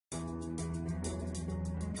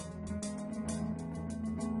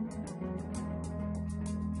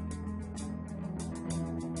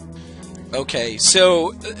Okay,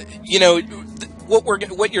 so you know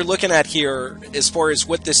what you're looking at here, as far as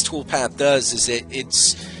what this toolpath does, is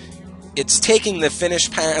it's taking the finish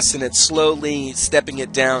pass and it's slowly stepping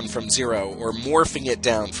it down from 0 or morphing it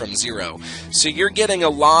down from 0. So you're getting a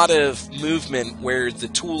lot of movement where the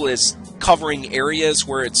tool is covering areas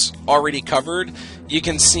where it's already covered. You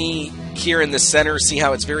can see here in the center, see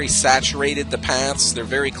how it's very saturated, the paths. They're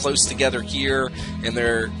very close together here, and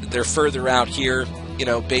they're further out here, you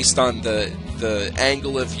know, based on the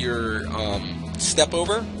angle of your step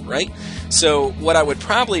over, right? So what I would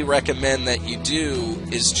probably recommend that you do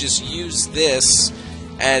is just use this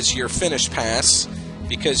as your finish pass,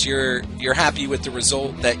 because you're happy with the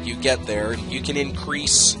result that you get there. You can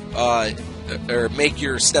increase or make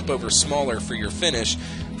your step over smaller for your finish.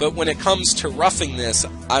 But when it comes to roughing this,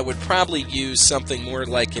 I would probably use something more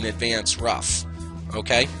like an advanced rough,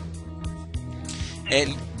 okay?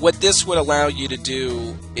 And what this would allow you to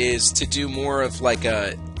do is to do more of like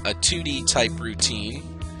a 2D type routine.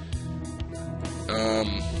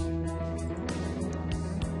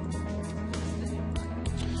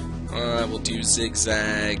 We'll do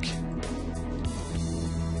zigzag.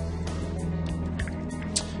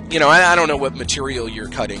 You know, I don't know what material you're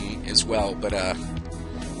cutting as well, but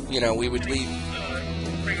you know, we would leave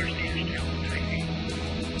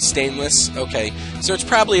stainless. Okay, so it's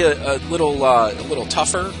probably a little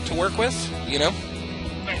tougher to work with, you know.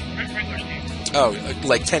 Oh,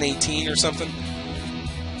 like 1018 or something.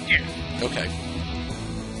 Yeah. Okay.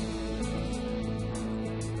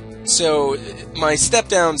 So my step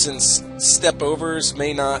downs and step overs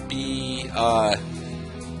may not be,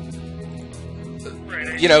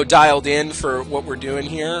 you know, dialed in for what we're doing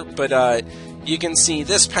here, but you can see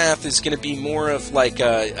this path is going to be more of like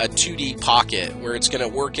a 2D pocket, where it's going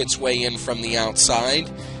to work its way in from the outside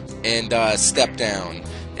and step down.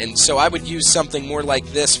 And so I would use something more like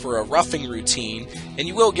this for a roughing routine, and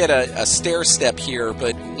you will get a stair step here,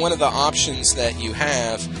 but one of the options that you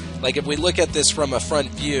have, like if we look at this from a front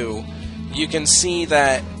view, you can see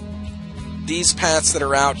that these paths that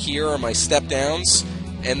are out here are my step downs,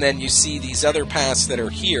 and then you see these other paths that are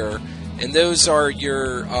here, and those are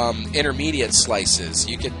your intermediate slices.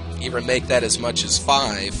 You could even make that as much as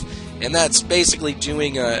 5, and that's basically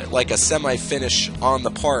doing like a semi-finish on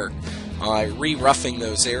the part, re-roughing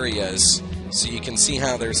those areas, so you can see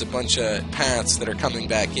how there's a bunch of paths that are coming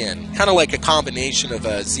back in. Kind of like a combination of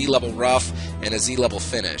a Z-level rough and a Z-level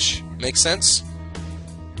finish. Make sense?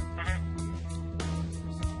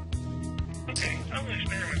 Okay, I'm gonna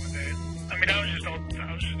experiment with that. I mean, I was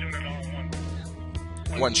just doing it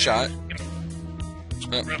all in one shot. You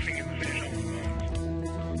know, roughing and the finish all.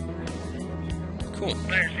 Cool.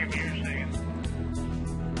 I understand what you're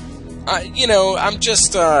saying. You know, I'm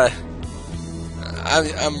just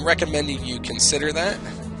I'm recommending you consider that.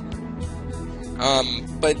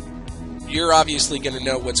 But you're obviously going to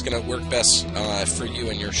know what's going to work best for you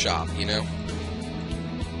and your shop, you know?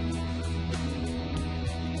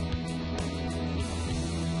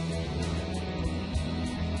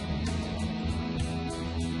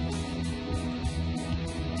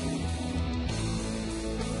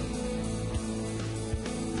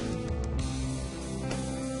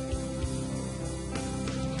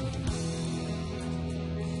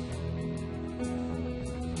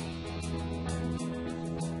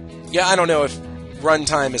 Yeah, I don't know if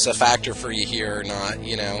runtime is a factor for you here or not,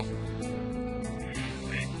 you know.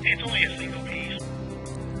 It's only a single piece.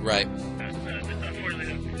 Right.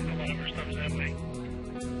 Unfortunately, a lot of our stuff's that way.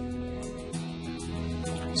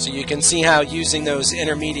 So you can see how using those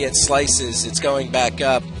intermediate slices, it's going back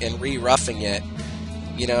up and re-roughing it,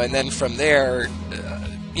 you know, and then from there,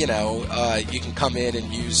 you know, you can come in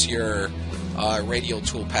and use your radial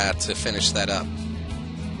toolpath to finish that up.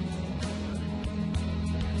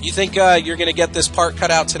 You think you're going to get this part cut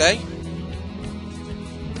out today?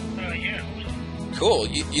 Yeah. Cool.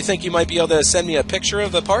 You think you might be able to send me a picture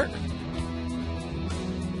of the part? Sure.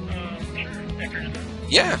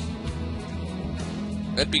 Yeah.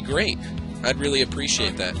 That'd be great. I'd really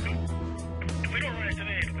appreciate that. If we don't run it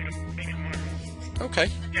today, it'll be tomorrow. Okay.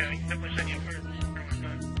 Yeah, I can definitely send you a